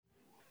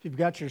If you've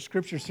got your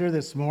scriptures here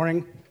this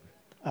morning,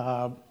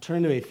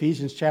 turn to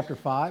Ephesians chapter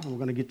 5. We're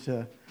going to get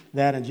to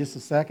that in just a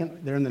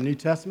second. They're in the New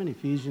Testament,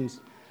 Ephesians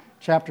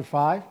chapter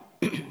 5.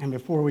 And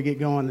before we get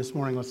going this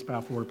morning, let's bow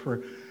for a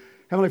prayer.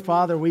 Heavenly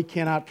Father, we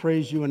cannot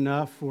praise you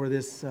enough for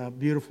this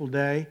beautiful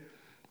day.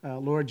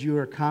 Lord, you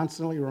are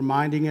constantly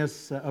reminding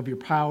us of your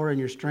power and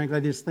your strength.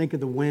 I just think of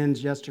the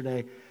winds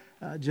yesterday.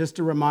 Just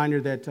a reminder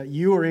that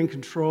you are in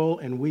control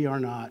and we are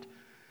not.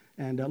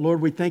 And Lord,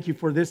 we thank you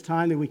for this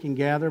time that we can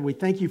gather. We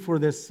thank you for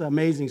this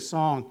amazing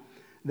song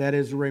that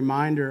is a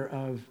reminder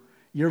of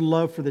your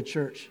love for the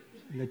church,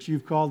 and that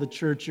you've called the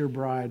church your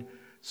bride.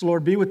 So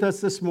Lord, be with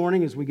us this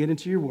morning as we get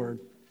into your word.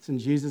 It's in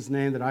Jesus'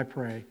 name that I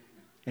pray.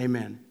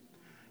 Amen.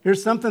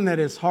 Here's something that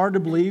is hard to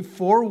believe.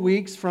 4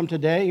 weeks from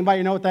today,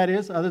 anybody know what that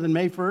is other than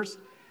May 1st?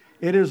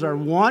 It is our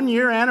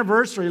 1-year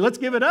anniversary. Let's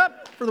give it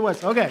up for the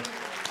West. Okay.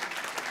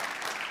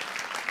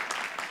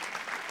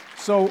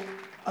 So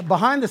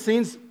behind the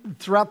scenes,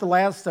 throughout the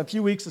last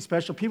few weeks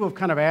especially, people have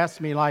kind of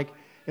asked me, like,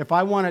 if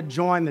I want to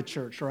join the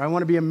church or I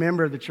want to be a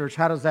member of the church,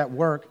 how does that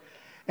work?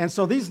 And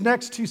so these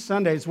next 2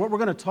 Sundays, what we're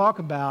going to talk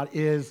about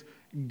is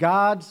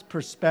God's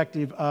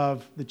perspective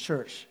of the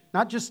church.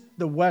 Not just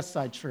the West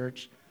Side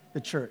Church,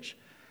 the church.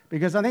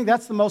 Because I think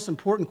that's the most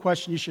important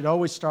question you should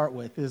always start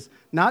with, is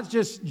not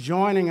just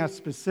joining a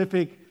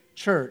specific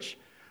church,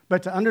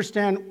 but to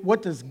understand,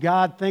 what does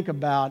God think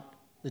about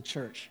the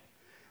church?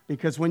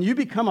 Because when you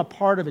become a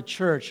part of a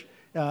church,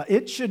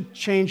 it should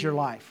change your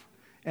life.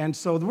 And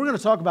so we're going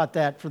to talk about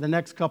that for the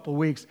next couple of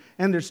weeks.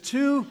 And there's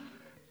 2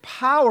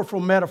 powerful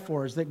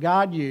metaphors that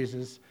God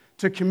uses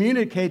to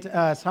communicate to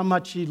us how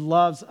much he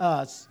loves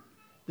us,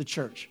 the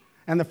church.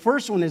 And the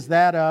first one is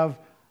that of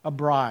a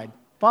bride.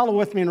 Follow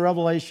with me in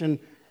Revelation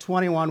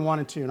 21, 1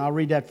 and 2, and I'll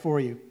read that for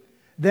you.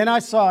 Then I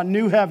saw a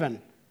new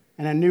heaven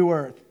and a new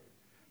earth,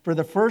 for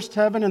the first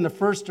heaven and the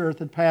first earth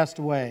had passed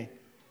away,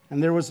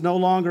 and there was no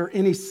longer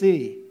any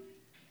sea.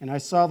 And I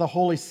saw the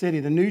holy city,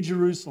 the new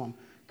Jerusalem,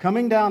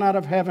 coming down out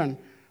of heaven,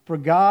 for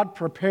God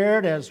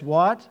prepared as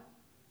what?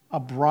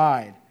 A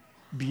bride,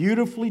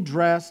 beautifully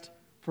dressed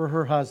for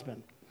her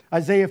husband.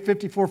 Isaiah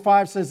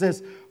 54:5 says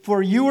this,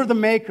 for you are the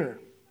maker,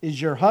 is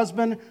your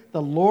husband,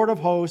 the Lord of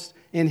hosts.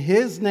 In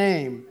his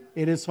name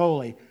it is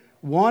holy.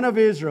 One of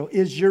Israel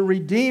is your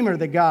Redeemer,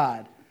 the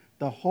God.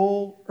 The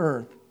whole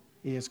earth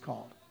he is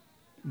called.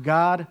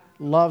 God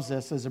loves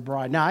us as a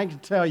bride. Now, I can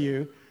tell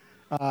you,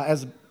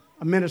 as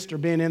a minister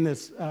being in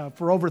this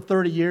for over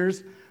 30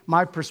 years,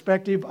 my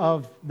perspective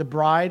of the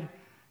bride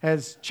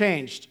has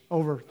changed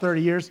over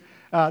 30 years.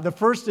 The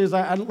first is,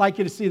 I'd like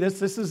you to see this.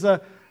 This is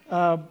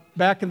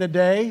back in the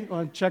day.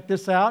 Check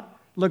this out.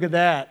 Look at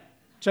that.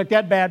 Check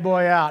that bad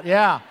boy out.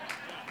 Yeah.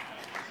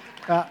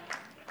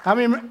 How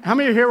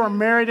many here were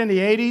married in the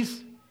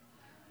 80s?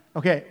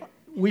 Okay,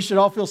 we should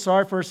all feel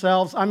sorry for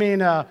ourselves. I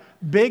mean,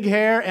 big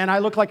hair, and I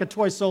look like a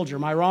toy soldier.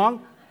 Am I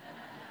wrong?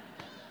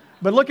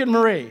 But look at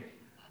Marie.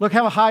 Look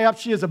how high up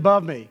she is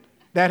above me.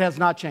 That has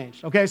not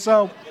changed. Okay,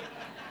 so,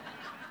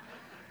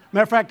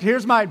 matter of fact,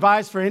 here's my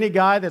advice for any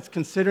guy that's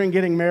considering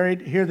getting married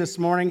here this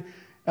morning.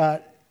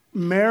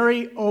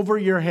 Marry over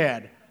your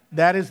head.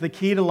 That is the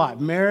key to life.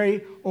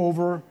 Marry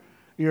over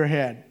your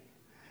head.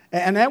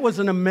 And that was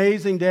an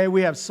amazing day.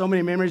 We have so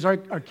many memories. Our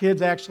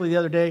kids actually the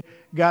other day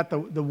got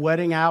the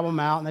wedding album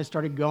out, and they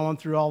started going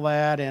through all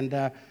that.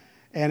 And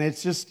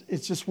it's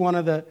just one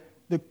of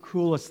the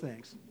coolest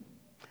things.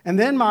 And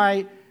then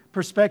my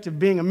perspective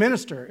being a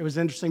minister, it was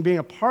interesting being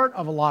a part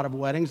of a lot of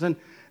weddings. And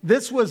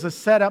this was a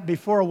setup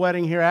before a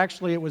wedding here.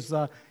 Actually, it was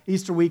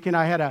Easter weekend.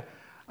 I had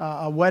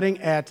a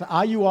wedding at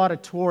IU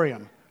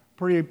Auditorium.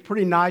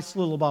 Pretty nice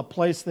little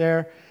place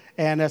there.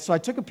 And so I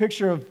took a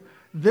picture of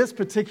this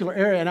particular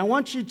area. And I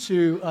want you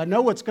to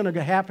know what's going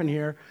to happen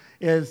here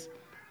is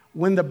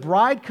when the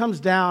bride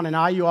comes down in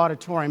IU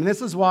Auditorium, and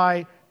this is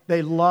why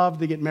they love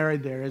to get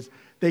married there, is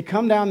they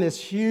come down this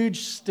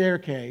huge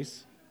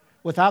staircase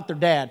without their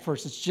dad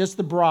first. It's just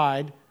the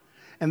bride.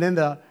 And then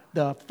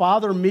the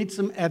father meets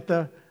them at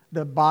the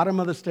bottom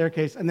of the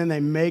staircase, and then they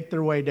make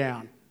their way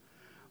down.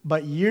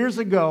 But years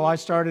ago, I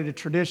started a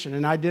tradition,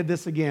 and I did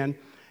this again,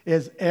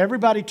 is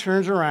everybody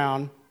turns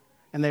around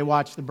and they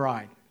watch the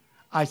bride.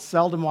 I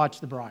seldom watch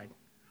the bride.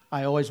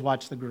 I always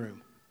watch the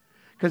groom.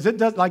 Because it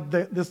does, like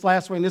this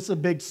last one, this is a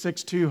big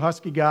 6'2"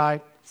 husky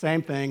guy,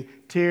 same thing,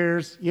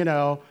 tears, you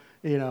know,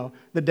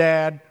 the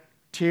dad,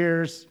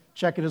 tears,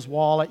 checking his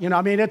wallet.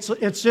 I mean, it's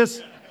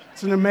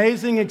an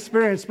amazing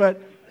experience,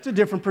 but it's a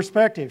different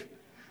perspective.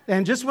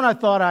 And just when I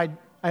thought I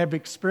have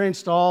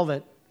experienced all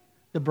that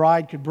the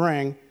bride could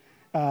bring,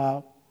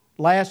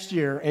 last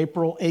year,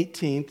 April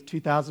 18th,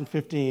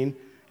 2015,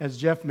 as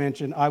Jeff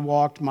mentioned, I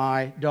walked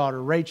my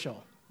daughter,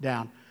 Rachel,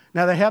 down.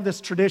 Now, they have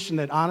this tradition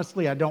that,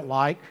 honestly, I don't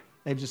like.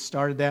 They've just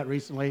started that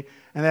recently,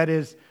 and that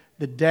is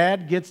the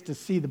dad gets to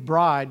see the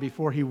bride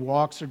before he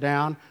walks her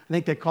down. I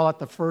think they call it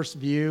the first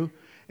view.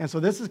 And so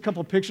this is a couple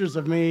of pictures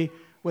of me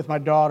with my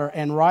daughter,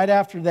 and right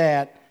after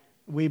that,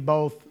 we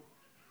both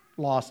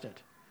lost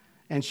it.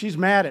 And she's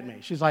mad at me.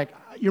 She's like,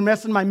 you're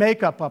messing my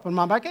makeup up. And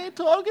I'm like, hey,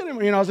 look at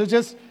him. So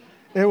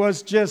It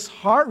was just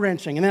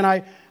heart-wrenching. And then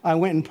I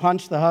went and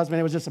punched the husband.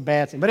 It was just a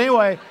bad scene. But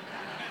anyway,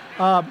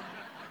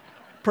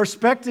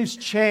 perspectives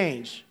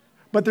change.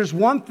 But there's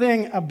one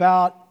thing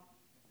about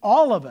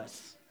all of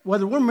us,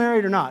 whether we're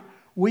married or not,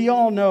 we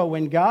all know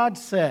when God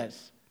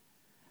says,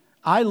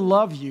 I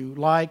love you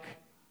like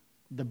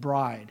the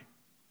bride,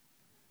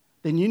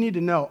 then you need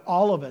to know,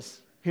 all of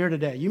us here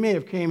today, you may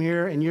have came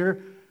here and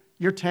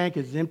your tank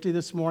is empty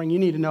this morning. You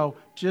need to know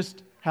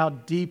just how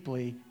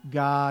deeply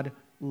God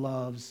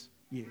loves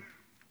you.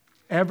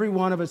 Every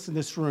one of us in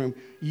this room,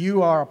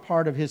 you are a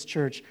part of His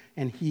church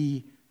and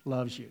He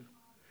loves you.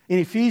 In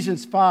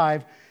Ephesians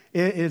 5,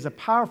 it is a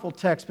powerful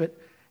text, but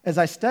as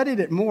I studied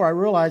it more, I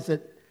realized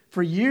that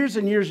for years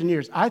and years and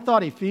years, I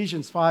thought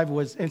Ephesians 5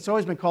 was, and it's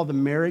always been called the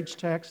marriage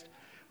text.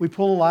 We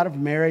pull a lot of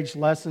marriage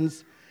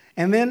lessons.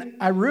 And then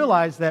I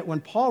realized that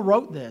when Paul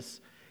wrote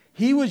this,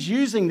 he was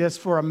using this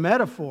for a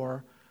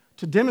metaphor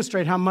to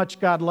demonstrate how much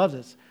God loves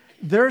us.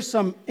 There's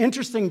some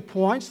interesting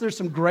points, there's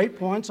some great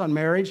points on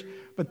marriage,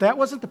 but that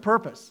wasn't the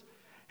purpose.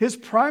 His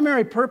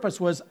primary purpose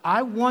was,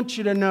 I want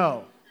you to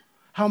know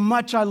how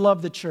much I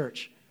love the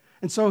church.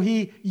 And so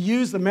he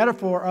used the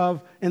metaphor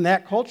of, in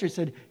that culture, he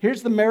said,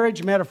 here's the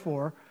marriage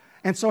metaphor.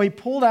 And so he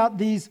pulled out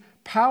these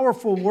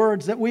powerful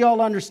words that we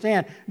all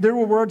understand. There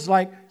were words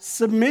like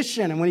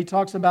submission. And when he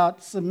talks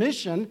about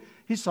submission,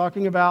 he's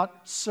talking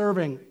about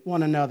serving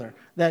one another,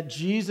 that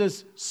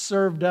Jesus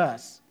served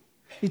us.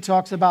 He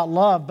talks about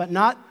love, but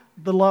not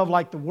the love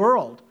like the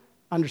world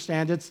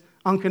understands. It's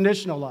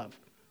unconditional love.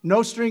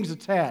 No strings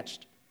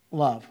attached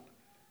love.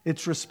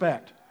 It's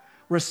respect.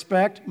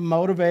 Respect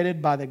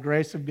motivated by the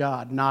grace of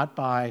God, not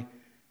by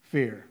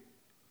fear.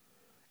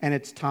 And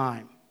it's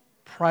time.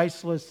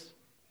 Priceless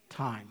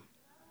time.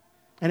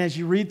 And as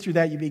you read through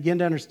that, you begin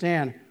to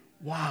understand,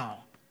 wow,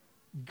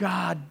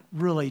 God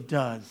really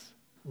does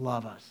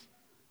love us.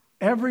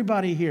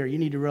 Everybody here, you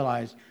need to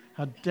realize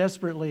how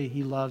desperately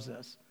He loves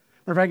us.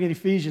 Matter of fact, in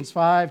Ephesians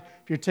 5,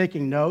 if you're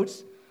taking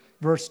notes,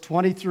 verse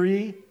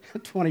 23,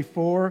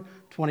 24,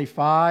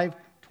 25,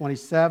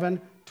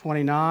 27,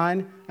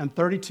 29, and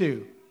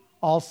 32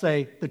 all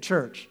say the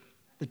church,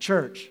 the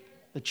church,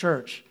 the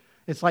church.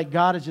 It's like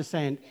God is just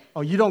saying,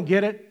 oh, you don't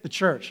get it? The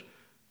church,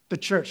 the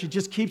church. He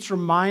just keeps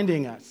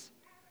reminding us.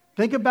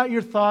 Think about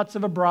your thoughts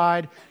of a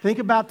bride. Think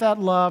about that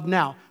love.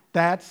 Now,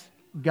 that's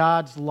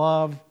God's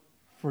love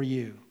for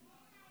you.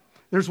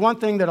 There's one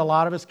thing that a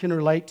lot of us can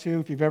relate to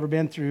if you've ever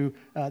been through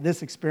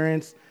this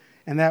experience,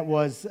 and that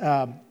was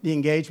the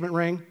engagement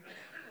ring.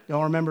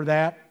 Y'all remember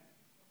that?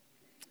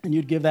 And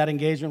you'd give that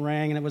engagement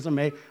ring, and it was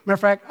amazing. Matter of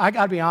fact, I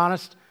got to be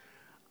honest,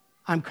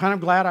 I'm kind of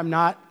glad I'm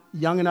not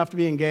young enough to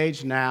be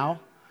engaged now,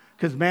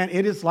 because, man,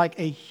 it is like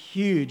a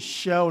huge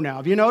show now.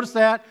 Have you noticed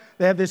that?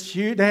 They have this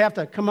huge, they have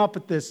to come up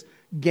with this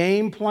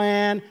game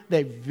plan.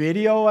 They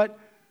video it.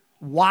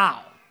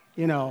 Wow.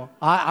 You know,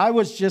 I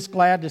was just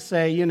glad to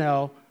say, you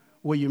know,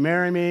 will you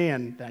marry me?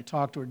 And I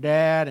talked to her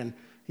dad, and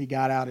he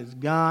got out his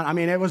gun. I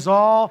mean, it was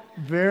all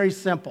very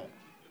simple.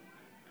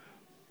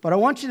 But I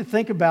want you to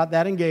think about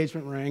that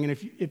engagement ring, and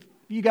if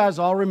you guys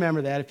all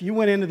remember that, if you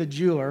went into the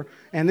jeweler,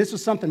 and this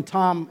was something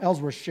Tom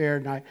Ellsworth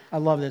shared, and I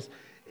love this.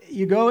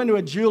 You go into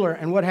a jeweler,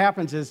 and what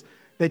happens is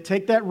they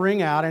take that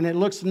ring out, and it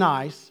looks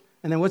nice,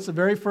 and then what's the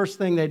very first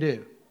thing they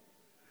do?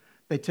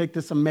 They take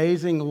this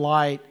amazing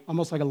light,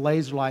 almost like a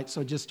laser light,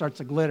 so it just starts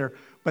to glitter.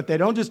 But they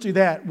don't just do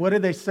that. What do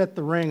they set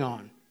the ring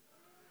on?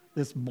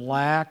 This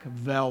black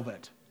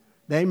velvet.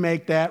 They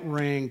make that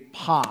ring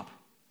pop,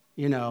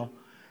 you know.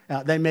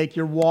 They make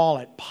your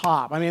wallet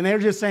pop. I mean, they're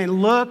just saying,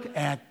 look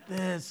at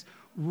this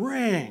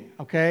ring,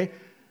 okay?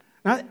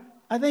 Now,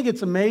 I think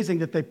it's amazing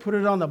that they put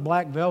it on the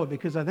black velvet,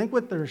 because I think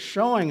what they're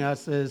showing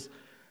us is,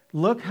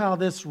 look how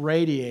this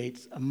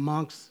radiates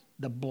amongst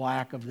the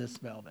black of this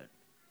velvet.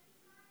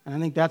 And I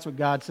think that's what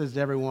God says to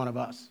every one of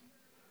us.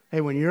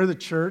 Hey, when you're the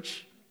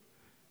church,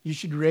 you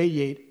should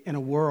radiate in a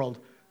world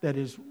that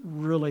is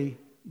really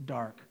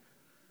dark.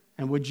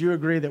 And would you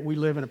agree that we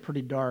live in a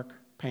pretty dark,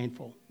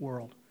 painful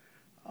world?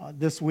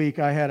 This week,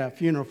 I had a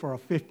funeral for a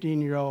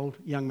 15-year-old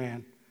young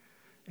man.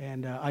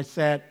 And I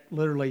sat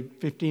literally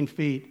 15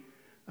 feet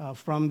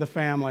from the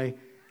family,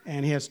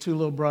 and he has two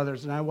little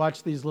brothers. And I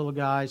watched these little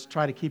guys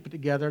try to keep it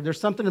together. There's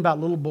something about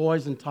little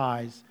boys and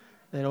ties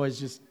that always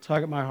just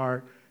tug at my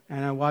heart.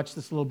 And I watched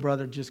this little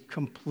brother just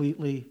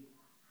completely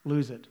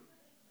lose it.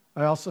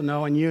 I also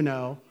know, and you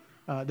know,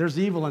 there's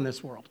evil in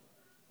this world.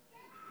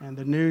 And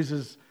the news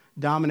is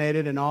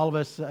dominated, and all of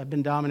us have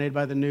been dominated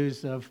by the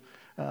news of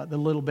the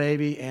little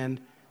baby. And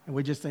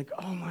we just think,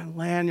 oh, my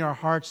land, our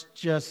hearts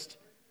just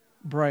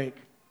break.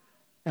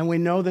 And we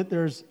know that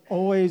there's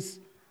always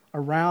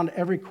around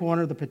every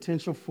corner the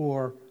potential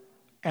for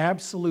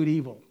absolute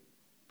evil.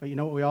 But you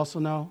know what we also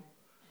know?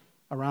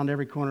 Around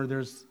every corner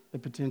there's the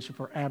potential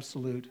for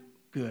absolute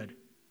good.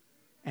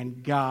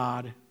 And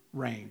God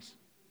reigns.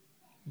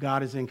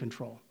 God is in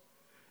control.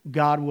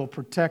 God will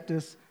protect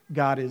us.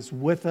 God is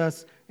with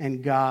us.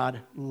 And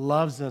God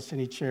loves us,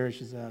 and He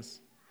cherishes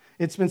us.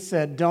 It's been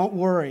said, don't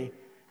worry.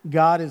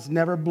 God is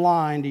never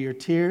blind to your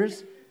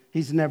tears.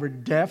 He's never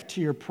deaf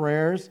to your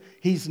prayers.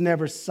 He's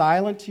never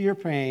silent to your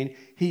pain.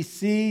 He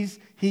sees,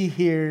 he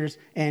hears,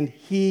 and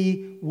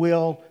he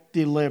will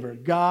deliver.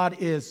 God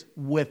is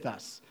with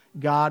us.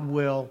 God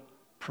will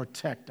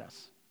protect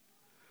us.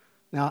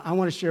 Now, I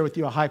want to share with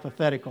you a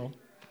hypothetical,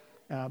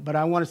 but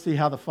I want to see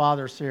how the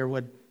fathers here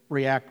would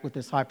react with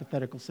this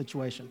hypothetical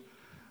situation.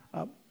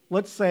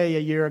 Let's say a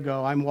year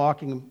ago, I'm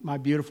walking my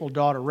beautiful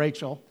daughter,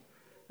 Rachel,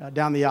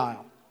 down the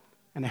aisle.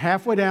 And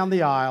halfway down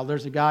the aisle,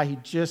 there's a guy who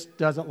just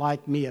doesn't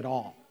like me at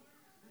all.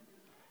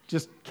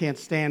 Just can't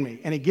stand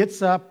me. And he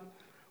gets up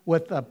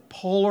with a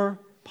Polar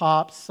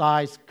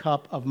Pop-sized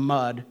cup of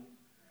mud,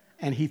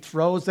 and he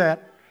throws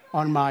that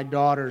on my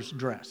daughter's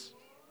dress.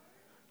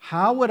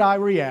 How would I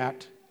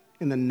react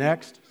in the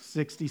next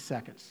 60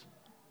 seconds?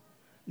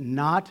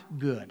 Not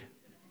good.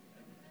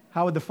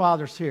 How would the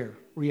fathers here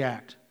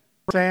react?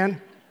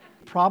 Saying,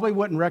 probably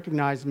wouldn't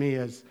recognize me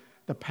as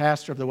the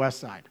pastor of the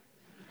West Side.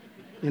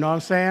 You know what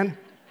I'm saying?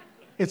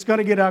 It's going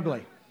to get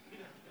ugly.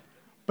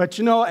 But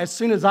you know, as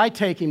soon as I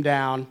take him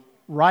down,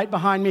 right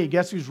behind me,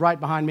 guess who's right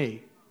behind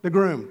me? The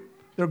groom.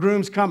 The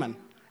groom's coming.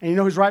 And you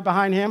know who's right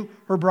behind him?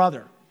 Her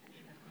brother.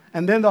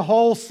 And then the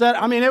whole set,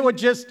 I mean, it would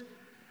just,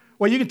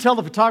 well, you can tell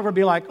the photographer would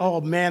be like,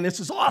 oh man, this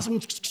is awesome.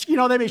 You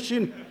know, they'd be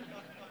shooting.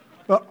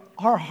 But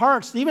our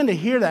hearts, even to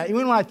hear that,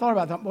 even when I thought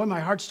about that, boy, my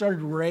heart started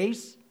to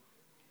race.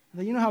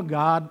 You know how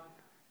God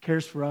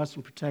cares for us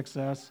and protects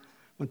us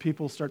when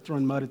people start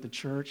throwing mud at the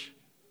church?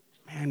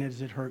 Man,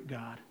 does it hurt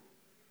God.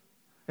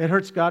 It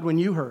hurts God when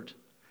you hurt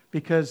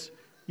because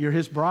you're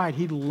his bride.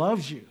 He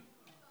loves you.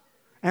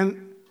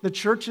 And the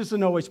church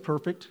isn't always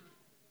perfect,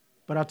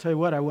 but I'll tell you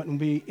what, I wouldn't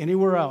be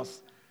anywhere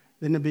else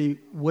than to be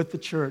with the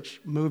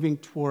church moving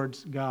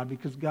towards God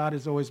because God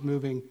is always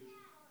moving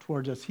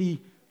towards us.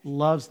 He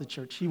loves the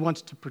church. He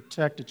wants to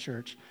protect the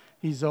church.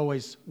 He's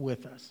always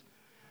with us.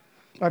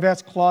 I've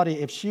asked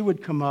Claudia if she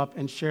would come up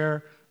and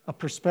share a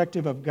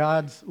perspective of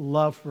God's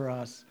love for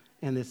us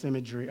in this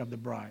imagery of the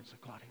bride. So,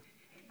 Claudia.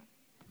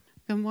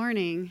 Good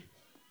morning.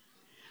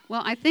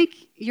 Well, I think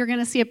you're going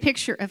to see a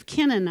picture of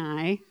Ken and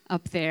I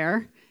up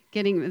there.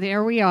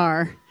 There we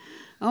are.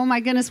 Oh my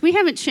goodness, we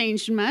haven't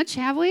changed much,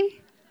 have we?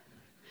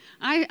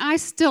 I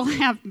still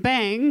have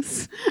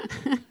bangs,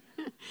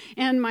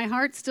 and my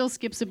heart still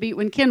skips a beat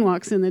when Ken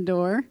walks in the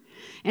door.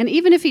 And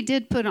even if he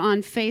did put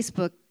on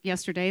Facebook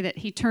yesterday that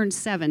he turned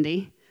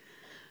 70,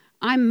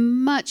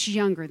 I'm much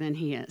younger than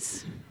he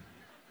is.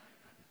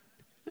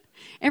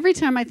 Every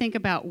time I think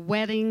about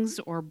weddings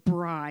or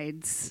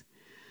brides,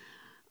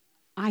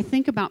 I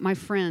think about my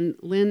friend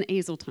Lynn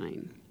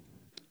Azeltine.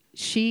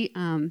 She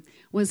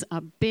was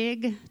a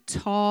big,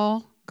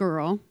 tall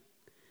girl.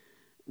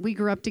 We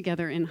grew up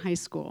together in high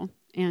school,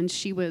 and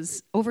she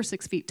was over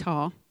 6 feet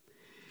tall,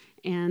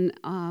 and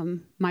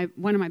one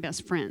of my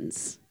best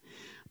friends.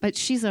 But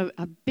she's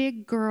a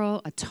big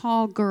girl, a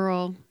tall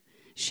girl.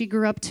 She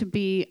grew up to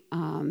be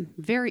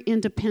very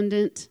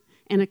independent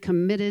and a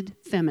committed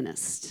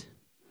feminist.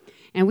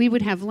 And we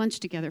would have lunch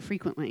together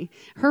frequently.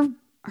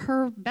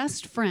 Her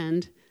best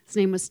friend, his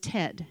name was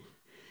Ted.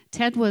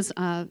 Ted was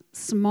a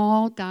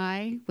small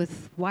guy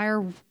with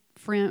wire-rimmed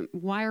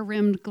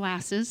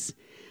glasses,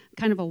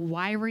 kind of a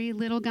wiry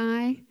little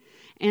guy.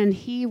 And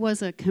he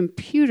was a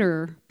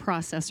computer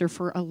processor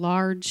for a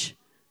large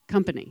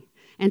company.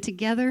 And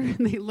together,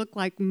 they looked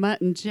like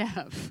Mutt and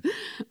Jeff.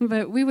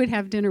 But we would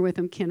have dinner with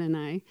him, Ken and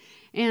I.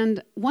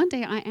 And one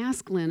day, I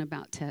asked Lynn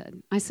about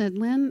Ted. I said,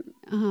 Lynn,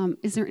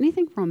 is there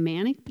anything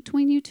romantic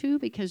between you two?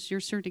 Because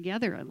you're sure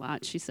together a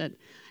lot. She said,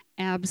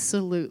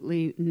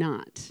 absolutely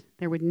not.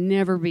 There would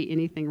never be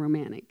anything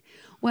romantic.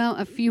 Well,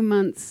 a few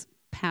months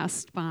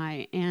passed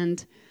by,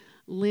 and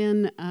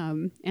Lynn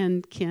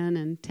and Ken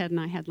and Ted and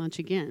I had lunch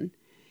again.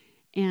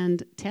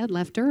 And Ted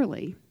left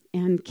early.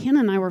 And Ken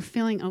and I were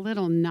feeling a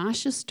little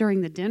nauseous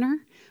during the dinner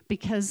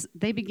because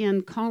they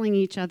began calling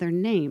each other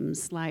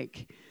names,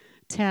 like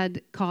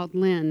Ted called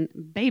Lynn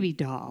baby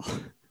doll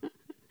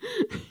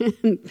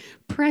and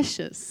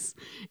precious.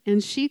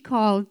 And she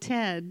called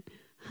Ted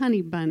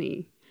honey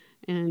bunny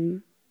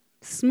and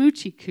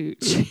smoochy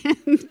cooch.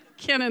 And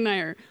Ken and I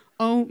are,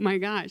 oh my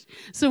gosh.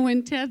 So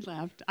when Ted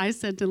left, I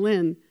said to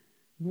Lynn,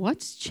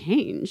 what's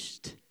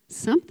changed?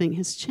 Something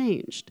has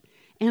changed.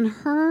 And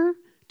her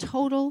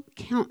total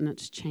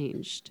countenance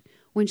changed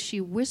when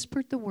she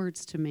whispered the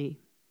words to me,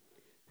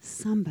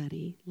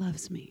 somebody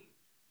loves me.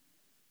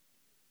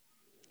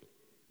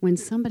 When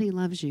somebody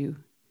loves you,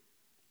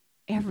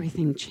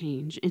 everything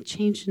changed. It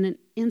changed in an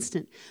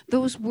instant.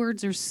 Those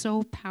words are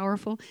so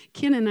powerful.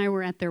 Ken and I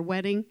were at their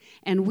wedding,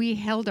 and we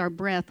held our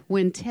breath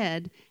when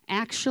Ted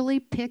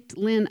actually picked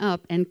Lynn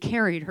up and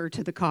carried her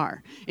to the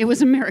car. It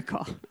was a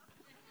miracle.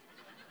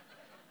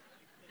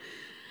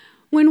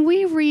 When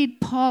we read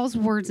Paul's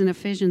words in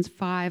Ephesians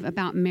 5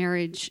 about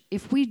marriage,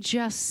 if we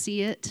just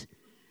see it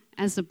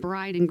as the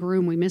bride and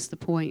groom, we miss the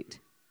point.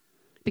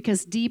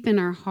 Because deep in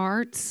our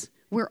hearts,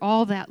 we're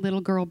all that little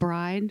girl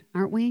bride,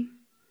 aren't we?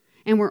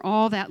 And we're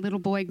all that little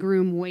boy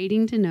groom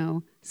waiting to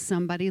know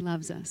somebody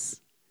loves us.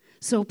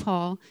 So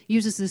Paul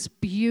uses this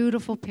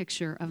beautiful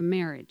picture of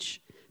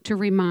marriage to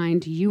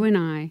remind you and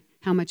I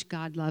how much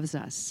God loves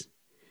us,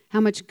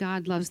 how much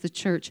God loves the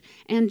church.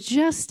 And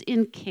just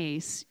in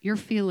case you're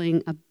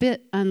feeling a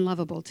bit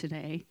unlovable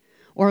today,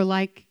 or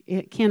like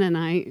Ken and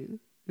I,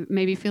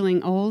 maybe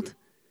feeling old.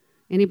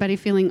 Anybody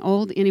feeling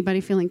old?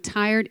 Anybody feeling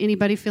tired?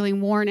 Anybody feeling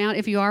worn out?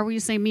 If you are, will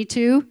you say, me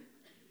too?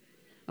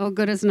 Oh,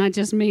 good, it's not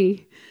just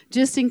me.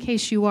 Just in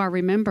case you are,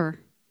 remember,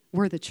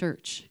 we're the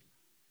church.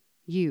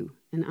 You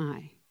and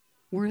I.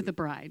 We're the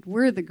bride.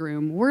 We're the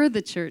groom. We're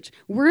the church.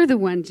 We're the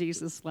one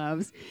Jesus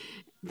loves.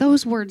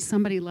 Those words,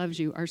 somebody loves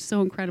you, are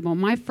so incredible.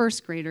 My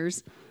first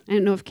graders, I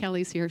don't know if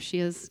Kelly's here. If she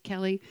is,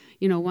 Kelly,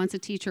 once a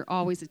teacher,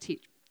 always a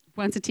teacher.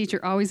 Once a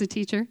teacher, always a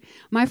teacher.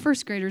 My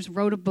first graders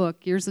wrote a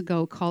book years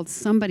ago called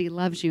Somebody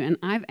Loves You, and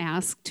I've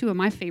asked two of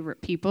my favorite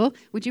people,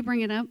 would you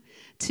bring it up,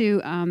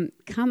 to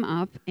come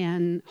up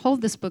and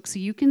hold this book so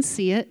you can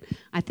see it.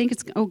 I think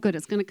it's going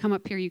to come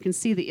up here. You can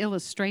see the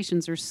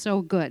illustrations are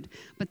so good,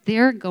 but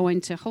they're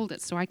going to hold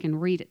it so I can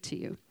read it to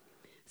you.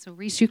 So,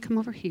 Reese, you come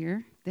over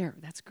here. There,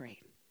 that's great.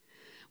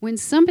 When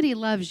somebody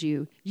loves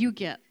you, you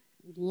get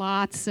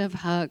lots of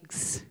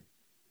hugs.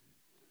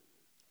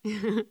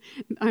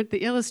 The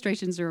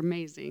illustrations are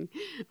amazing.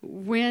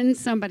 When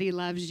somebody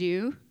loves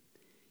you,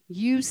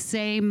 you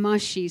say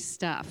mushy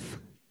stuff.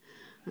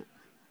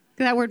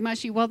 That word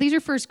mushy, well, these are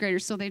first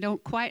graders, so they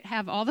don't quite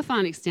have all the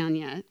phonics down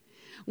yet.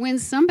 When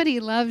somebody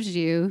loves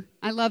you,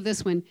 I love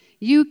this one,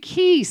 you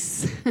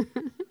kiss.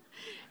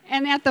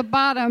 And at the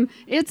bottom,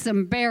 it's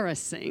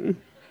embarrassing.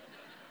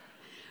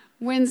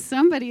 When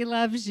somebody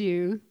loves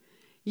you,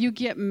 you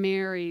get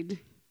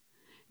married.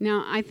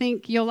 Now, I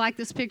think you'll like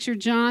this picture,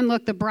 John.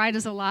 Look, the bride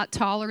is a lot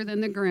taller than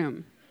the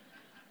groom.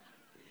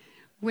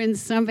 When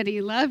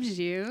somebody loves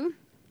you,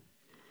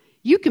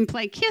 you can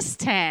play kiss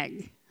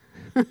tag.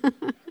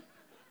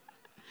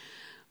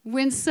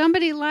 When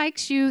somebody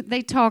likes you,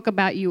 they talk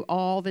about you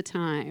all the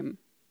time.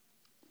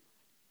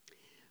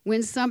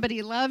 When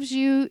somebody loves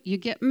you, you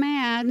get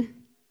mad,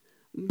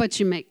 but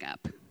you make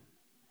up.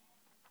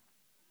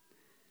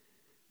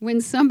 When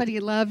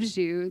somebody loves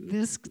you,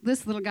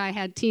 this little guy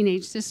had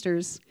teenage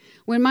sisters.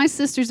 When my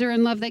sisters are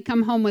in love, they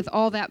come home with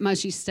all that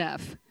mushy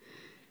stuff.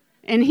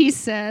 And he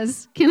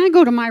says, can I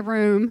go to my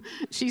room?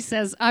 She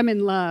says, I'm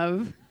in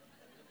love.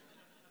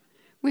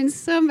 When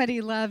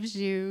somebody loves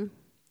you,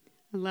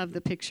 I love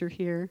the picture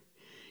here,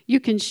 you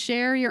can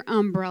share your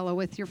umbrella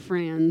with your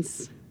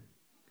friends.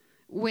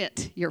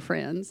 Wit your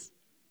friends.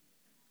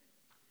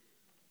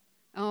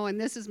 Oh, and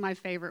this is my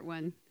favorite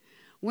one.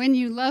 When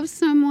you love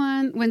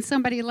someone, when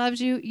somebody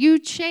loves you, you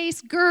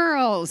chase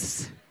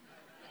girls.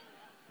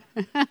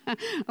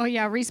 Oh,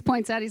 yeah, Reese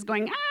points out, he's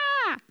going,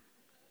 ah!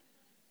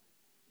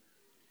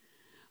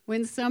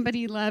 When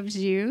somebody loves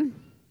you,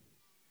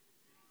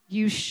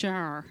 you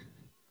share.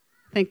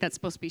 I think that's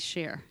supposed to be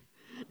share.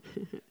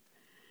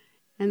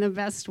 And the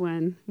best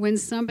one, when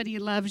somebody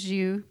loves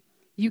you,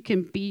 you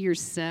can be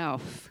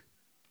yourself.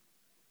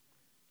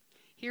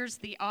 Here's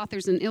the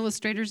authors and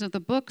illustrators of the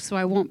book, so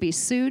I won't be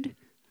sued.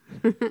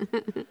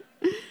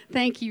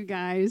 Thank you,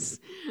 guys.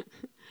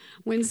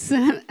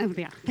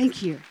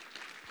 Thank you.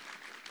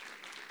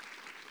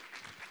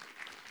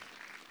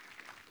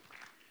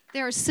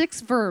 There are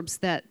 6 verbs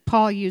that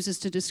Paul uses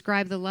to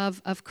describe the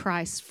love of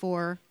Christ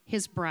for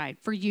his bride,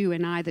 for you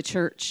and I, the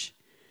church.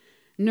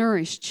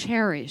 Nourish,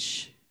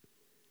 cherish,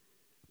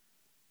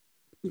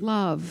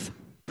 love,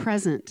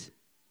 present,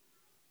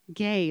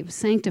 gave,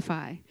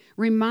 sanctify,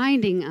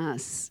 reminding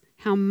us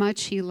how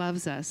much he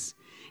loves us.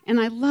 And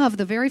I love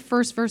the very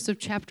first verse of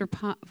chapter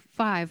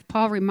 5.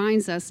 Paul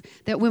reminds us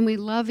that when we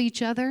love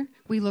each other,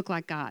 we look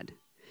like God.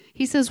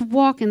 He says,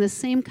 walk in the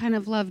same kind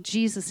of love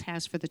Jesus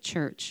has for the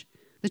church,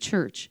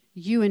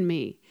 you and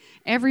me,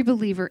 every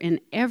believer in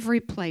every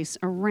place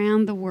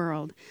around the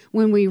world.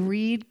 When we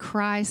read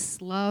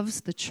Christ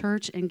loves the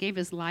church and gave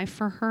his life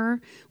for her,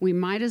 we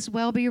might as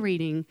well be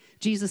reading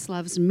Jesus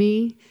loves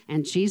me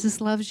and Jesus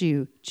loves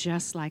you,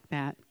 just like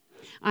that.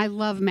 I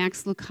love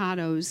Max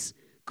Lucado's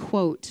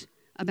quote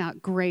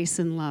about grace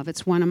and love.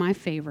 It's one of my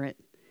favorite.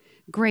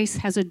 Grace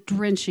has a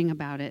drenching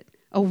about it,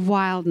 a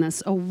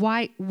wildness, a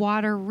white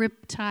water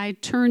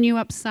riptide, turn you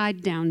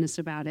upside downness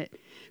about it.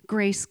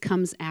 Grace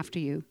comes after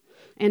you.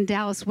 And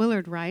Dallas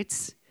Willard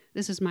writes,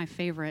 this is my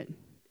favorite,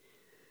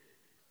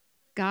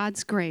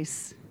 God's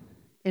grace,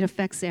 it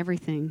affects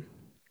everything.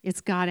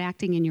 It's God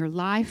acting in your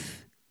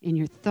life, in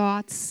your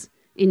thoughts,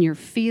 in your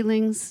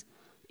feelings,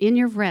 in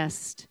your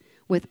rest,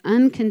 with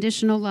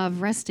unconditional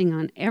love resting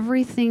on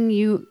everything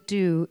you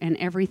do and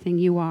everything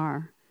you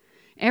are.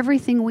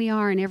 Everything we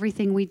are and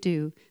everything we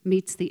do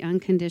meets the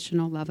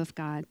unconditional love of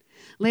God.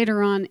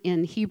 Later on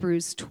in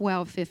Hebrews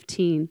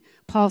 12:15,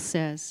 Paul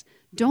says,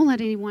 don't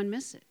let anyone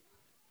miss it.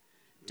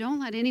 Don't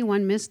let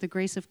anyone miss the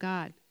grace of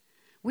God.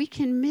 We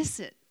can miss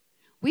it.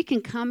 We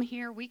can come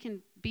here. We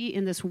can be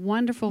in this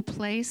wonderful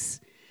place.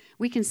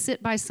 We can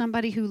sit by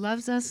somebody who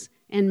loves us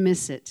and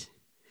miss it.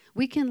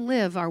 We can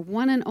live our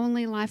one and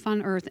only life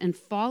on earth and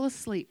fall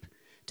asleep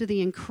to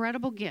the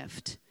incredible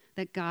gift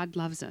that God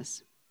loves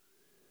us.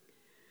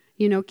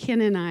 You know,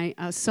 Ken and I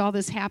saw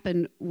this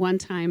happen one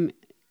time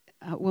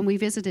when we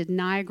visited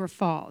Niagara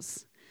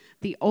Falls.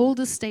 the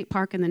oldest state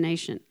park in the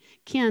nation.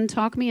 Ken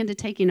talked me into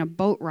taking a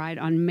boat ride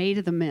on Maid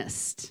of the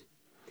Mist.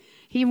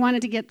 He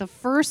wanted to get the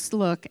first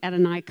look at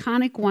an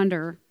iconic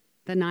wonder,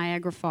 the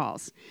Niagara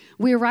Falls.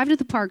 We arrived at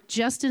the park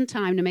just in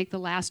time to make the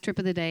last trip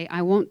of the day.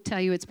 I won't tell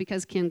you it's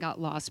because Ken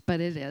got lost,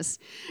 but it is.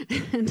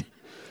 And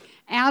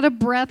out of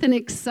breath and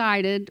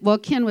excited, well,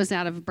 Ken was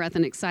out of breath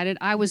and excited.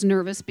 I was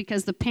nervous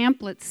because the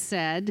pamphlet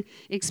said,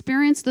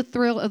 experience the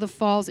thrill of the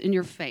falls in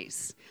your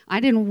face. I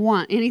didn't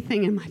want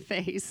anything in my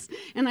face,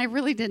 and I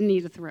really didn't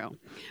need a thrill.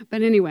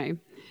 But anyway,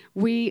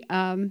 we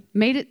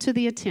made it to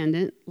the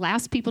attendant,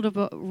 last people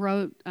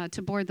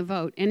to board the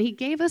boat, and he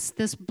gave us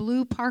this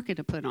blue parka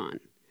to put on.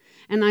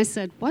 And I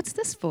said, what's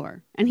this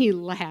for? And he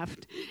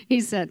laughed. He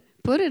said,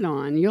 put it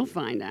on, you'll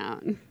find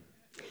out.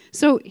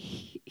 So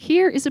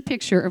here is a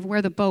picture of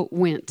where the boat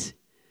went.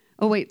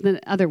 Oh, wait,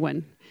 the other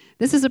one.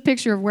 This is a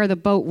picture of where the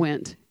boat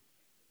went.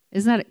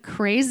 Isn't that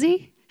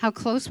crazy? How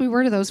close we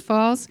were to those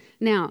falls?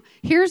 Now,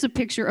 here's a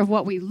picture of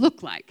what we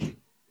look like.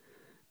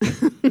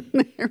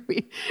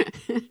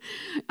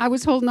 I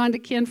was holding on to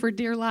Ken for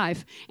dear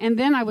life. And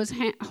then I was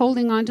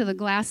holding on to the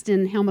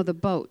glassed-in helm of the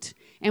boat.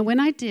 And when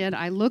I did,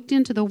 I looked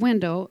into the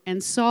window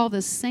and saw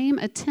the same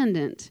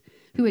attendant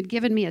who had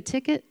given me a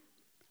ticket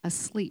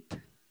asleep.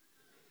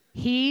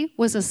 He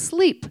was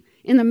asleep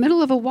in the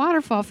middle of a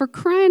waterfall. For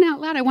crying out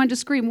loud, I wanted to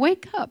scream,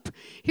 wake up.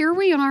 Here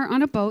we are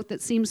on a boat that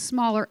seems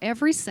smaller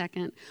every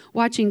second,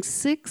 watching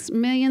 6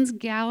 million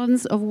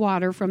gallons of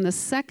water from the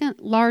second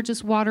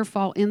largest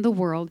waterfall in the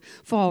world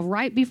fall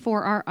right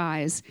before our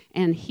eyes,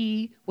 and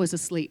he was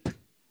asleep.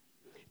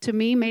 To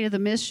me, Maid of the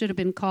Mist should have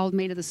been called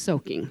Maid of the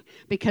Soaking,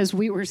 because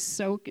we were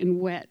soaking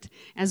wet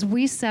as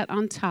we sat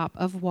on top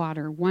of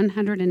water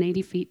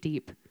 180 feet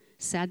deep.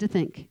 Sad to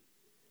think,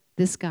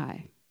 this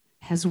guy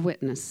has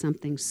witnessed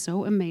something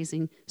so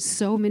amazing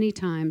so many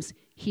times,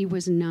 he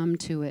was numb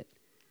to it.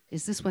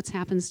 Is this what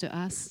happens to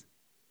us?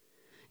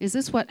 Is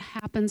this what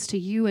happens to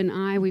you and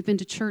I? We've been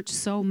to church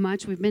so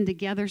much, we've been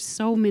together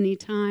so many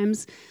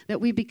times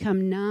that we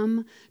become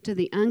numb to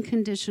the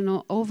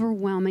unconditional,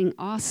 overwhelming,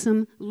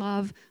 awesome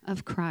love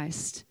of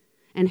Christ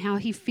and how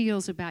he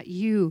feels about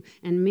you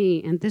and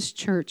me and this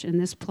church and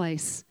this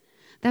place.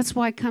 That's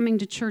why coming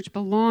to church,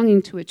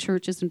 belonging to a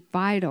church is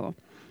vital.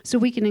 So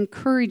we can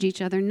encourage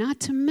each other not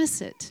to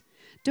miss it.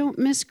 Don't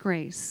miss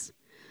grace.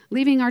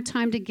 Leaving our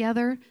time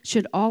together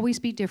should always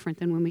be different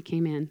than when we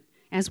came in,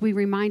 as we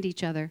remind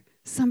each other,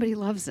 somebody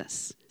loves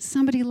us.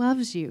 Somebody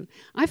loves you.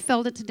 I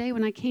felt it today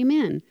when I came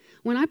in.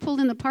 When I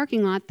pulled in the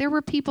parking lot, there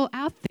were people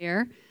out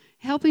there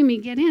helping me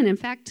get in. In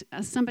fact,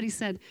 somebody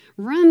said,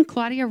 run,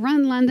 Claudia,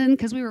 run, London,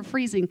 because we were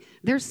freezing.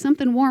 There's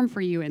something warm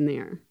for you in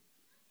there.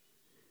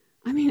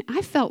 I mean,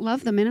 I felt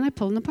love the minute I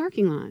pulled in the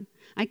parking lot.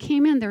 I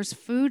came in, there's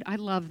food. I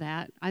love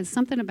that.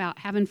 Something about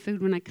having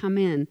food when I come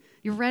in.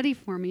 You're ready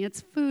for me.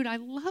 It's food. I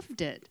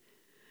loved it.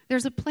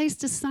 There's a place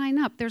to sign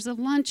up. There's a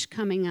lunch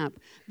coming up.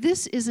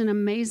 This is an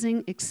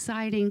amazing,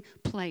 exciting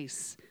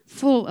place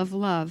full of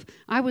love.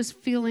 I was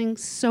feeling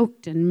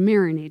soaked and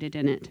marinated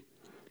in it.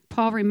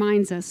 Paul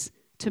reminds us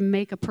to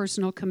make a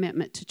personal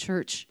commitment to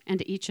church and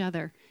to each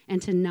other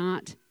and to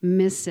not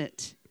miss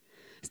it.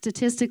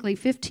 Statistically,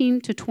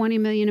 15 to 20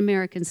 million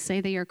Americans say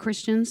they are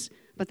Christians,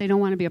 but they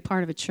don't want to be a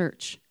part of a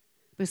church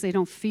because they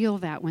don't feel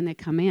that when they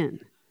come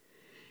in.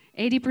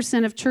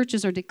 80% of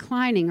churches are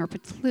declining or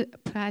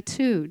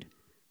plateaued.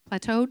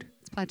 Plateaued?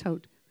 It's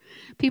plateaued.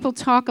 People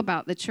talk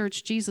about the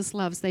church Jesus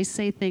loves. They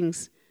say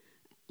things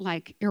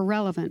like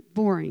irrelevant,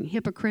 boring,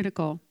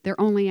 hypocritical.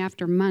 They're only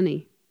after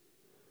money.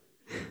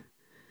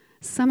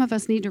 Some of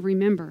us need to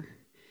remember,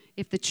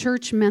 if the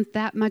church meant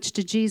that much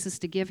to Jesus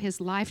to give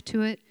his life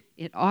to it,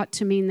 it ought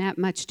to mean that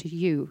much to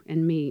you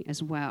and me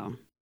as well.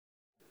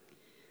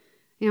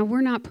 Now,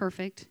 we're not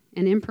perfect,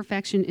 and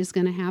imperfection is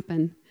going to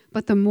happen.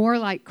 But the more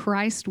like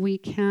Christ we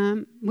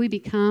become,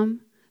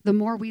 the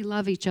more we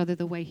love each other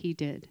the way he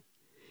did.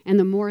 And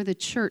the more the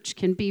church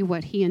can be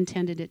what he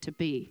intended it to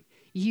be.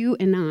 You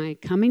and I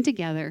coming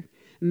together,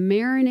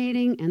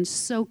 marinating and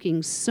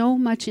soaking so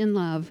much in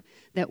love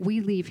that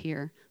we leave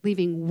here,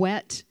 leaving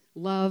wet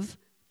love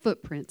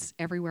footprints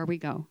everywhere we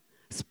go,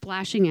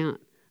 splashing out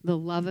the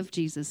love of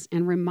Jesus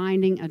and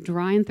reminding a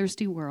dry and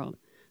thirsty world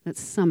that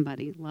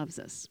somebody loves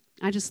us.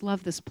 I just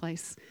love this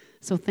place.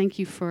 So thank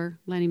you for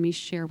letting me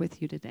share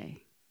with you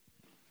today.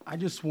 I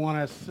just want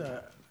us,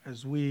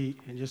 as we,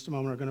 in just a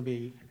moment, are going to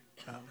be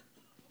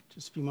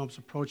just a few moments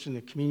approaching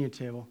the communion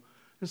table,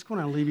 I just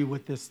want to leave you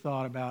with this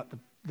thought about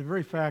the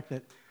very fact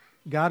that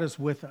God is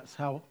with us,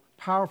 how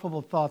powerful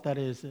of a thought that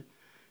is, that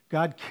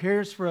God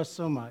cares for us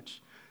so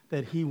much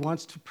that he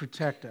wants to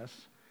protect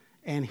us,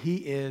 and he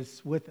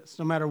is with us.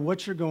 No matter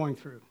what you're going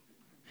through,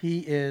 he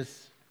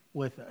is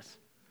with us.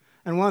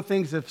 And one of the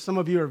things, if some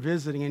of you are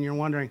visiting and you're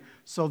wondering,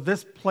 so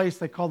this place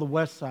they call the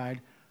West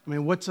Side, I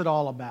mean, what's it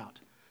all about?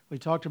 We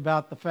talked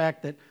about the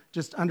fact that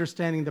just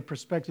understanding the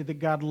perspective that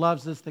God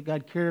loves us, that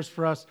God cares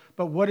for us,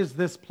 but what is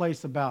this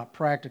place about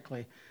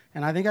practically?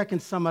 And I think I can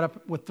sum it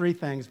up with 3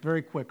 things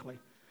very quickly.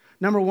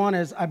 Number 1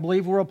 is, I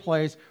believe we're a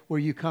place where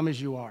you come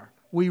as you are.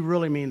 We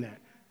really mean that.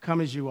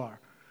 Come as you are.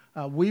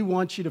 We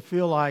want you to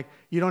feel like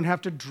you don't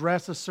have to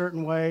dress a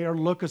certain way or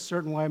look a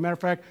certain way. Matter of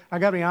fact, I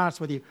got to be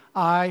honest with you.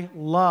 I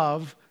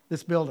love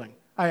this building.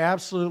 I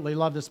absolutely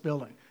love this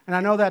building. And I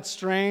know that's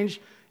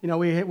strange. You know,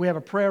 we have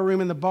a prayer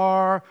room in the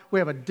bar. We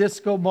have a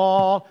disco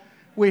ball.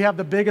 We have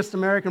the biggest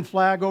American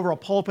flag over a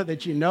pulpit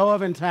that you know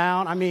of in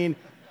town. I mean,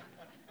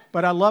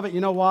 but I love it.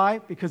 You know why?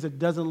 Because it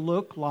doesn't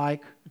look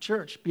like a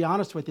church. Be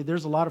honest with you.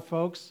 There's a lot of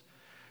folks,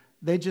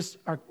 they just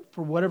are,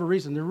 for whatever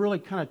reason, they're really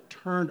kind of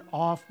turned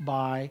off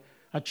by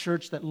a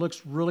church that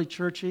looks really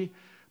churchy.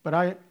 But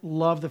I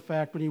love the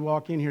fact when you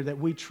walk in here that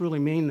we truly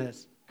mean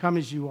this. Come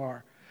as you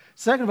are.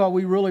 Second of all,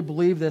 we really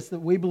believe this, that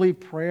we believe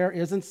prayer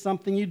isn't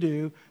something you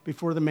do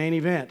before the main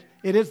event.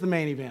 It is the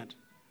main event.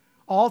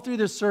 All through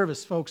this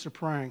service, folks are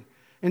praying.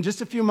 In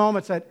just a few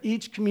moments at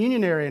each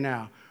communion area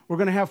now, we're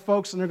going to have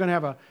folks, and you're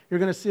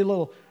going to see a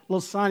little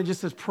sign that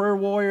just says prayer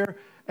warrior.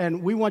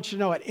 And we want you to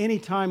know at any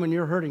time when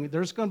you're hurting,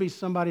 there's going to be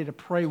somebody to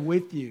pray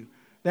with you.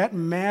 That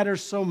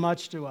matters so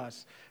much to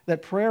us,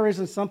 that prayer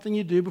isn't something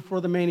you do before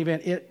the main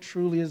event. It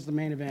truly is the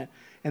main event.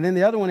 And then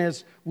the other one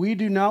is, we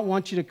do not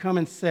want you to come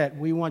and sit.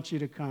 We want you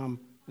to come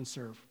and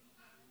serve.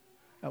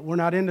 We're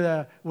not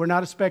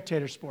a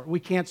spectator sport. We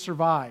can't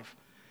survive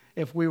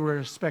if we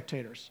were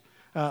spectators.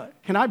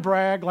 Can I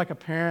brag like a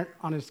parent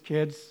on his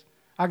kids?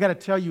 I got to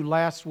tell you,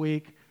 last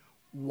week,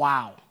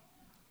 wow,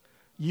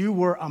 you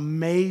were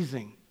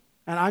amazing.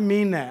 And I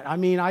mean that. I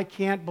mean, I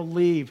can't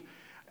believe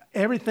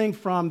everything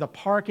from the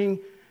parking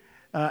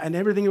and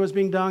everything that was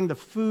being done, the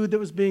food that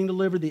was being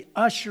delivered, the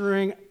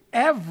ushering,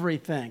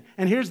 everything.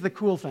 And here's the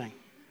cool thing.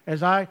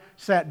 As I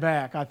sat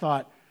back, I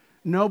thought,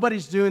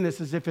 nobody's doing this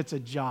as if it's a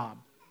job.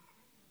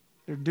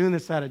 They're doing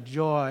this out of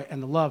joy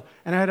and the love.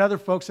 And I had other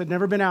folks that had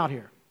never been out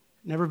here,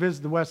 never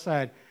visited the West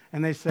Side,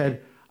 and they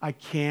said, I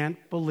can't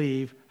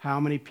believe how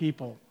many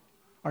people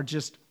are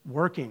just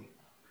working.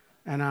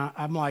 And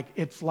I'm like,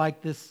 it's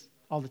like this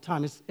all the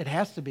time. It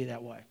has to be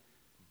that way.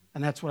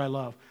 And that's what I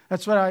love.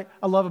 That's what I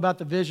love about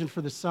the vision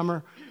for the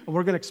summer.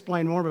 We're going to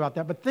explain more about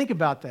that. But think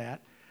about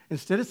that.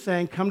 Instead of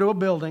saying, come to a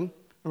building,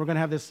 and we're going to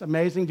have this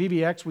amazing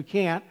VBX, we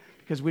can't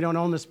because we don't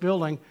own this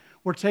building.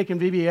 We're taking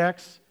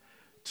VBX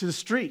to the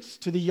streets,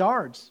 to the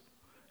yards.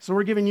 So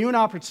we're giving you an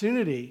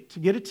opportunity to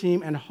get a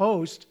team and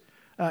host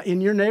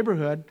in your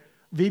neighborhood.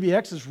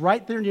 VBX is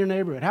right there in your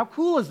neighborhood. How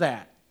cool is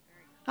that?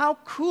 How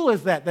cool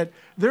is that? That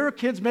there are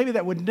kids maybe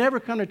that would never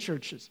come to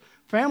churches,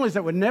 families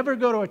that would never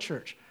go to a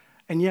church,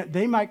 and yet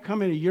they might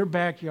come into your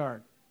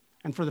backyard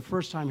and for the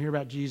first time hear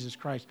about Jesus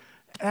Christ.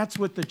 That's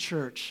what the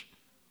church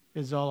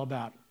is all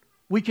about.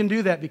 We can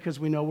do that because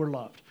we know we're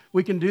loved.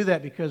 We can do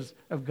that because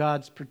of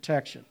God's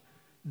protection.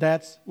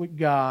 That's what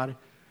God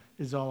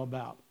is all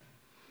about.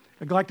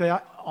 I'd like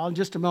to, in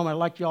just a moment, I'd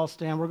like you all to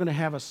stand. We're going to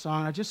have a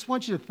song. I just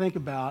want you to think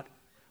about,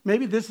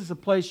 maybe this is a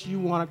place you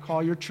want to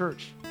call your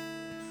church.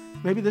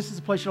 Maybe this is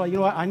a place you're like, you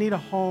know what, I need a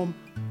home.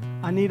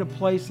 I need a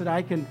place that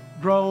I can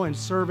grow and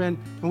serve in.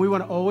 And we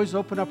want to always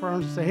open up our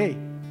arms and say, hey,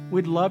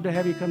 we'd love to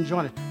have you come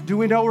join us. Do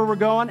we know where we're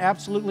going?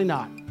 Absolutely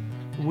not.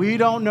 We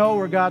don't know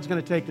where God's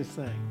going to take this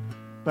thing.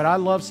 But I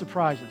love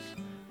surprises.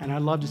 And I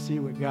love to see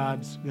what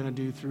God's going to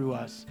do through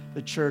us,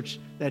 the church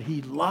that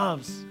he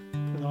loves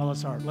with all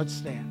his heart. Let's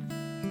stand.